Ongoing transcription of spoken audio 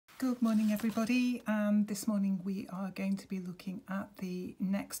Good morning everybody, and this morning we are going to be looking at the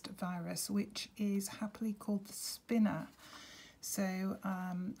next virus, which is happily called the spinner. So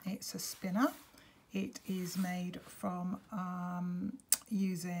it's a spinner. It is made from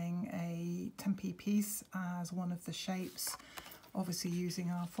using a 10p piece as one of the shapes, obviously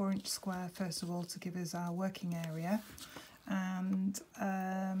using our 4-inch square first of all to give us our working area, and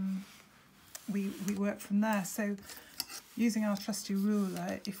we work from there. So using our trusty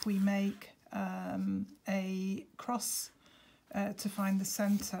ruler, if we make a cross to find the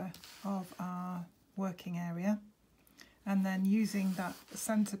centre of our working area, and then using that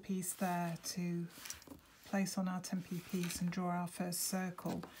centre piece there to place on our 10p piece and draw our first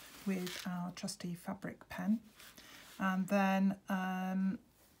circle with our trusty fabric pen, and then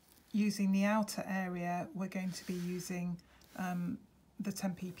using the outer area, we're going to be using the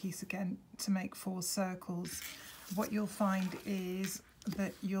 10p piece again to make 4 circles. What you'll find is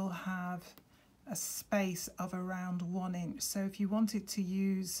that you'll have a space of around 1 inch. So if you wanted to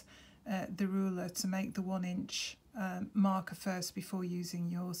use the ruler to make the 1 inch marker first before using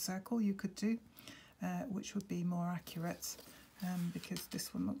your circle, you could do, which would be more accurate, because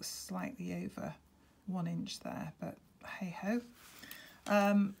this one looks slightly over 1 inch there, but hey ho.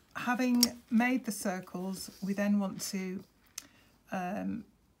 Having made the circles, we then want to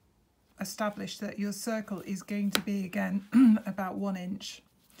establish that your circle is going to be again about 1 inch.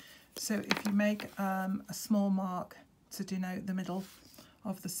 So if you make a small mark to denote the middle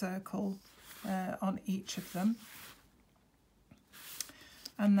of the circle on each of them,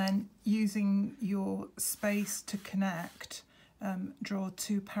 and then using your space to connect, draw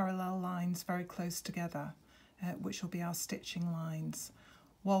 2 parallel lines very close together, which will be our stitching lines.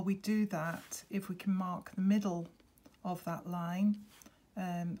 While we do that, if we can mark the middle of that line,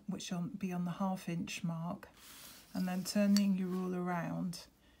 which will be on the 1/2 inch mark, and then turning your ruler around,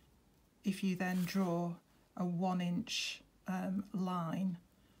 if you then draw a 1 inch line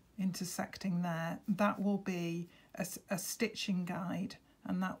intersecting there, that will be a stitching guide,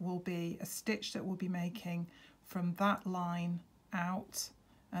 and that will be a stitch that we'll be making from that line out,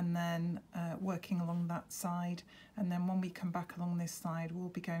 and then working along that side, and then when we come back along this side, we'll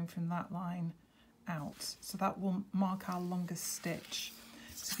be going from that line out. So that will mark our longest stitch.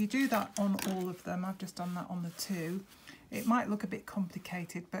 So if you do that on all of them, I've just done that on the 2, it might look a bit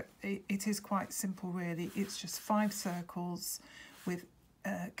complicated, but it is quite simple really. It's just 5 circles with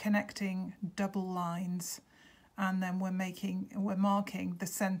connecting double lines, and then we're marking the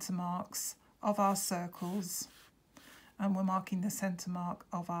centre marks of our circles, and we're marking the centre mark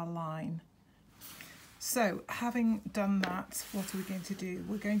of our line. So having done that, what are we going to do?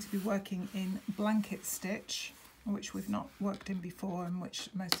 We're going to be working in blanket stitch, which we've not worked in before and which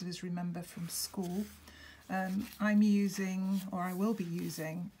most of us remember from school. I'm using, or I will be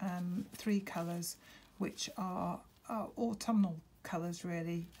using, 3 colours, which are autumnal colours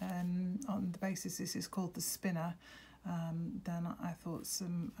really. On the basis this is called the spinner, then I thought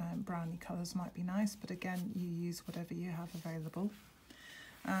some browny colours might be nice, but again, you use whatever you have available.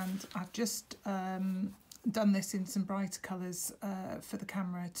 And I've just done this in some brighter colours for the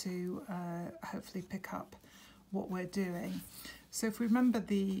camera to hopefully pick up what we're doing. So if we remember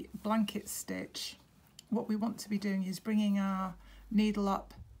the blanket stitch, what we want to be doing is bringing our needle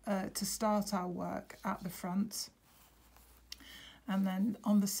up to start our work at the front, and then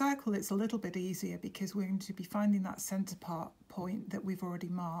on the circle it's a little bit easier because we're going to be finding that centre point that we've already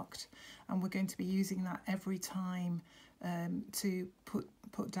marked, and we're going to be using that every time to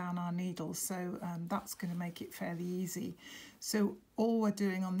put down our needle. So that's going to make it fairly easy. So all we're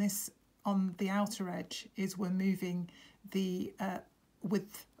doing on the outer edge is we're moving the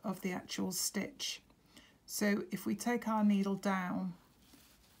width of the actual stitch. So if we take our needle down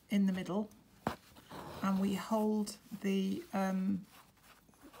in the middle and we hold the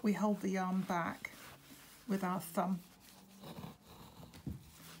yarn back with our thumb,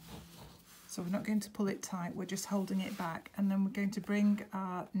 so we're not going to pull it tight, we're just holding it back, and then we're going to bring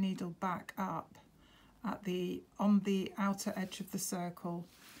our needle back up on the outer edge of the circle,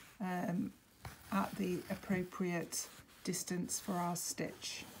 at the appropriate distance for our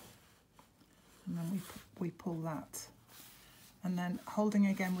stitch, and then we pull that, and then holding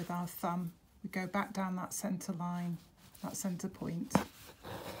again with our thumb, we go back down that centre line, that centre point,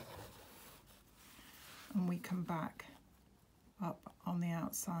 and we come back up on the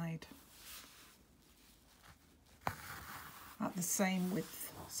outside at the same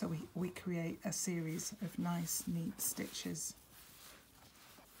width, so we create a series of nice neat stitches.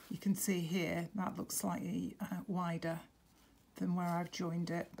 You can see here that looks slightly wider than where I've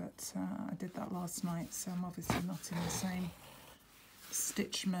joined it, but I did that last night, so I'm obviously not in the same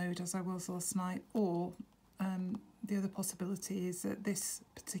stitch mode as I was last night, or the other possibility is that this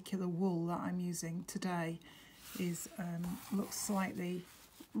particular wool that I'm using today is looks slightly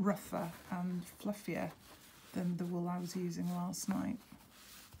rougher and fluffier than the wool I was using last night.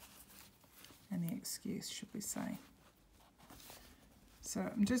 Any excuse, should we say. So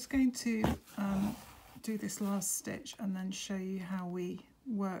I'm just going to do this last stitch and then show you how we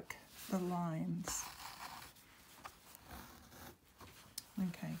work the lines.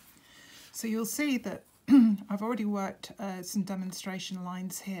 Okay, so you'll see that I've already worked some demonstration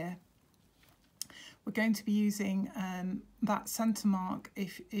lines here. We're going to be using that centre mark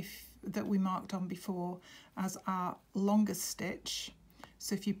that we marked on before as our longest stitch.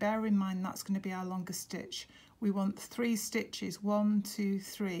 So if you bear in mind that's going to be our longest stitch, we want 3 stitches, 1, 2,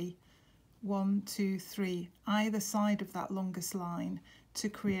 3, 1, 2, 3, either side of that longest line to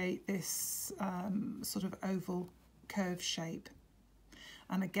create this sort of oval curve shape.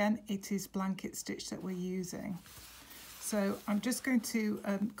 And again, it is blanket stitch that we're using. So I'm just going to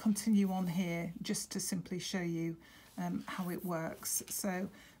continue on here just to simply show you how it works. So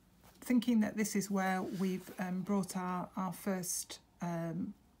thinking that this is where we've brought our first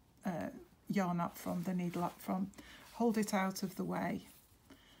yarn up from, the needle up from, hold it out of the way,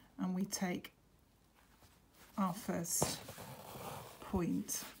 and we take our first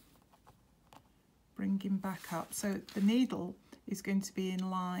point, bringing back up. So the needle is going to be in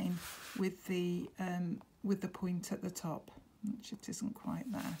line with the point at the top, which it isn't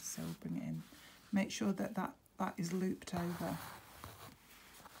quite there, so we'll bring it in. Make sure that that is looped over.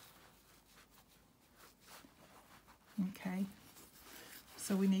 Okay,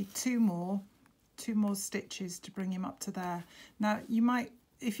 so we need two more stitches to bring him up to there. Now you might,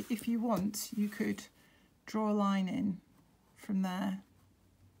 if you want, you could draw a line in from there,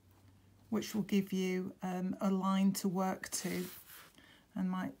 which will give you a line to work to and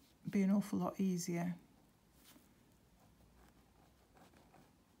might be an awful lot easier.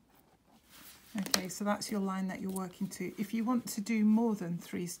 Okay, so that's your line that you're working to. If you want to do more than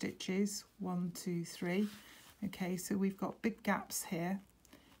 3 stitches, 1, 2, 3, okay, so we've got big gaps here.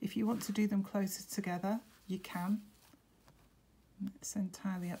 If you want to do them closer together, you can. It's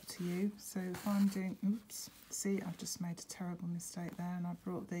entirely up to you. So if I'm doing, oops, see, I've just made a terrible mistake there, and I've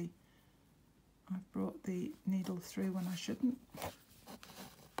brought the needle through when I shouldn't.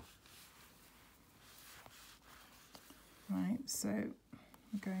 Right, so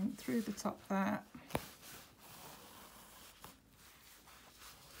I'm going through the top there.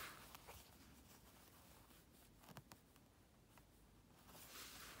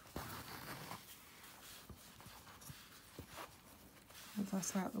 Move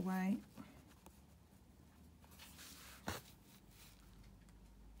that out of the way.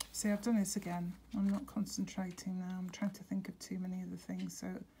 See, I've done this again. I'm not concentrating now. I'm trying to think of too many other things. So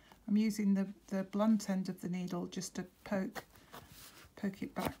I'm using the blunt end of the needle just to poke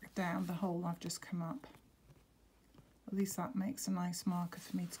it back down the hole I've just come up. At least that makes a nice marker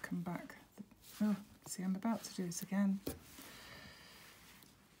for me to come back. Oh, see, I'm about to do this again.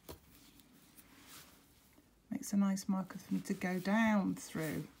 Makes a nice marker for me to go down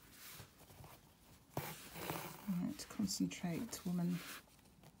through. Right, concentrate, woman.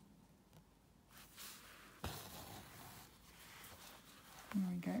 There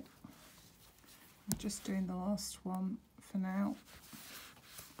we go. I'm just doing the last one for now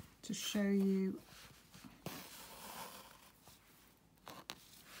to show you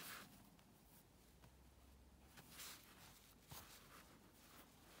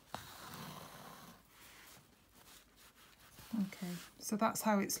okay, so that's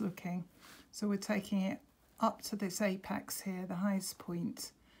how it's looking. So we're taking it up to this apex here, the highest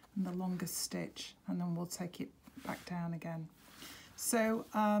point and the longest stitch, and then we'll take it back down again. So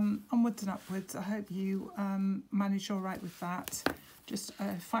onwards and upwards. I hope you managed all right with that. Just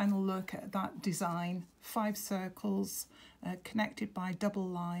a final look at that design. 5 circles connected by double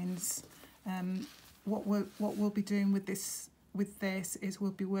lines. What we'll be doing with this is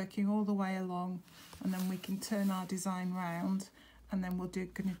we'll be working all the way along, and then we can turn our design round, and then we're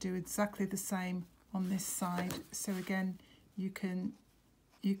going to do exactly the same on this side. So again, you can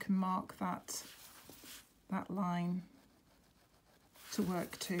mark that line to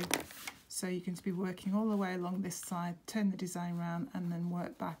work to. So you can be working all the way along this side, turn the design round, and then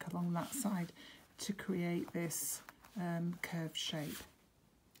work back along that side to create this curved shape.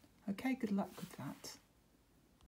 Okay, good luck with that.